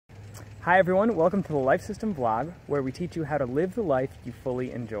Hi everyone, welcome to the Life System vlog, where we teach you how to live the life you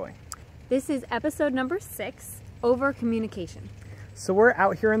fully enjoy. This is episode number 6, Overcommunication. So we're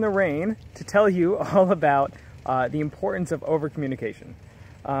out here in the rain to tell you all about the importance of overcommunication.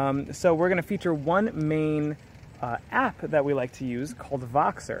 So we're going to feature one main app that we like to use called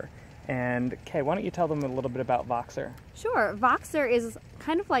Voxer. And Kay, why don't you tell them a little bit about Voxer? Sure. Voxer is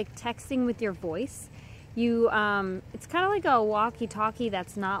kind of like texting with your voice. It's kind of like a walkie-talkie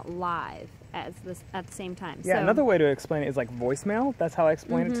that's not live at the same time. Yeah, so, another way to explain it is like voicemail. That's how I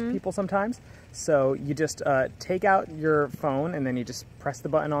explain it to people sometimes. So you just take out your phone and then you just press the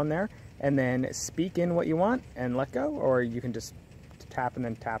button on there and then speak in what you want and let go, or you can just tap and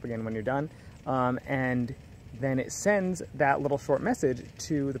then tap again when you're done. And then it sends that little short message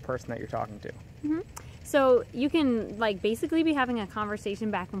to the person that you're talking to. So you can basically be having a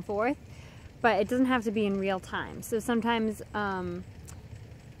conversation back and forth, but it doesn't have to be in real time. So sometimes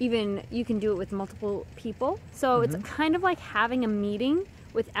even you can do it with multiple people. So it's kind of like having a meeting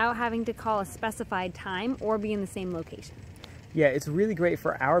without having to call a specified time or be in the same location. Yeah, it's really great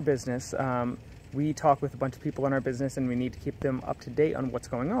for our business. We talk with a bunch of people in our business and we need to keep them up to date on what's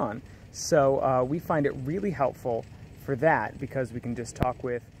going on. So we find it really helpful for that because we can just talk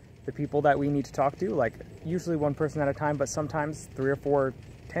with the people that we need to talk to, like usually one person at a time, but sometimes 3 or 4,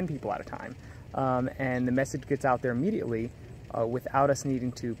 10 people at a time. And the message gets out there immediately without us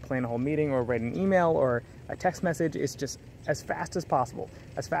needing to plan a whole meeting or write an email or a text message. It's just as fast as possible.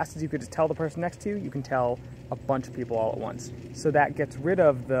 As fast as you could just tell the person next to you, you can tell a bunch of people all at once. So that gets rid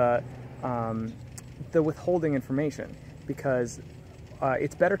of the withholding information, because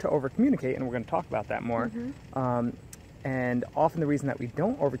it's better to over-communicate, and we're going to talk about that more. And often the reason that we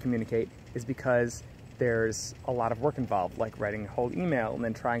don't over-communicate is because there's a lot of work involved, like writing a whole email and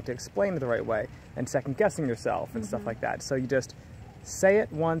then trying to explain it the right way and second-guessing yourself and stuff like that. So you just say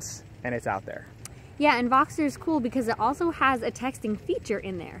it once and it's out there. Yeah, and Voxer is cool because it also has a texting feature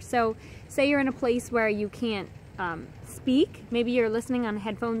in there. So say you're in a place where you can't speak, maybe you're listening on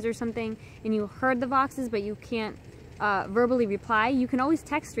headphones or something and you heard the Voxes but you can't verbally reply, you can always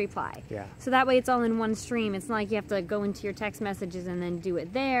text reply. Yeah. So that way it's all in one stream. It's not like you have to go into your text messages and then do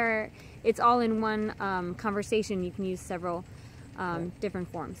it there. It's all in one conversation. You can use several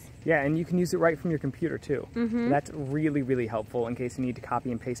different forms. Yeah, and you can use it right from your computer too. That's really, really helpful in case you need to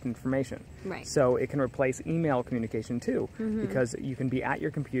copy and paste information. Right. So it can replace email communication too, because you can be at your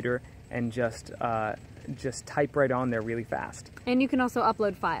computer and just type right on there really fast. And you can also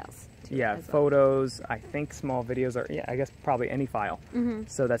upload files. Yeah, photos, I think small videos, or I guess probably any file.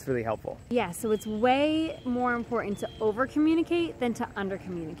 So that's really helpful. Yeah, so it's way more important to over-communicate than to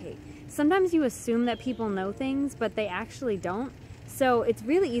under-communicate. Sometimes you assume that people know things, but they actually don't. So it's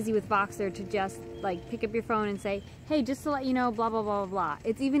really easy with Voxer to just pick up your phone and say, hey, just to let you know, blah, blah, blah, blah.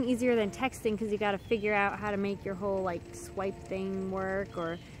 It's even easier than texting because you got to figure out how to make your whole swipe thing work,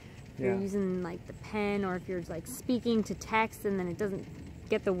 or if you're using the pen, or if you're speaking to text and then it doesn't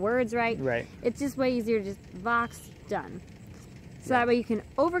get the words right. It's just way easier to just Vox, done. So that way you can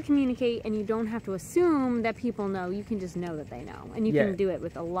over-communicate and you don't have to assume that people know. You can just know that they know. And you can do it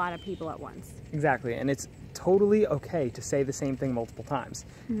with a lot of people at once. Exactly. And it's totally okay to say the same thing multiple times.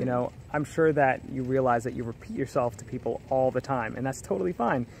 You know, I'm sure that you realize that you repeat yourself to people all the time, and that's totally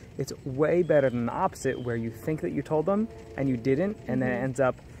fine. It's way better than the opposite, where you think that you told them and you didn't, and then it ends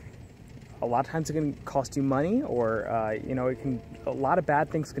up a lot of times it can cost you money, or you know, a lot of bad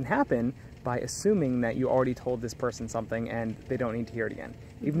things can happen by assuming that you already told this person something and they don't need to hear it again.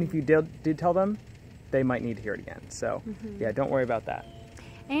 Even if you did tell them, they might need to hear it again. So yeah, don't worry about that.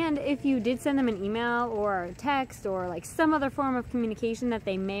 And if you did send them an email or a text or some other form of communication that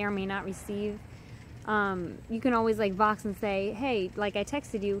they may or may not receive, you can always Vox and say, hey, I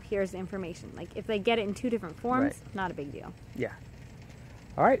texted you, here's the information. If they get it in 2 different forms, not a big deal. Yeah.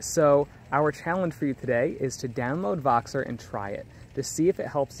 All right, so our challenge for you today is to download Voxer and try it, to see if it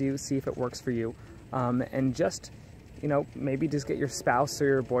helps you, see if it works for you, and just, you know, maybe just get your spouse or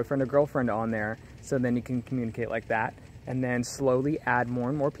your boyfriend or girlfriend on there so then you can communicate like that, and then slowly add more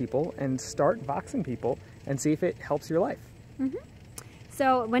and more people and start Voxing people and see if it helps your life.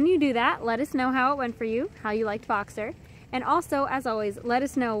 So when you do that, let us know how it went for you, how you liked Voxer, and also, as always, let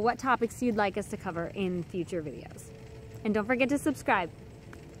us know what topics you'd like us to cover in future videos. And don't forget to subscribe.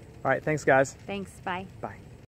 All right, thanks guys. Thanks, bye. Bye.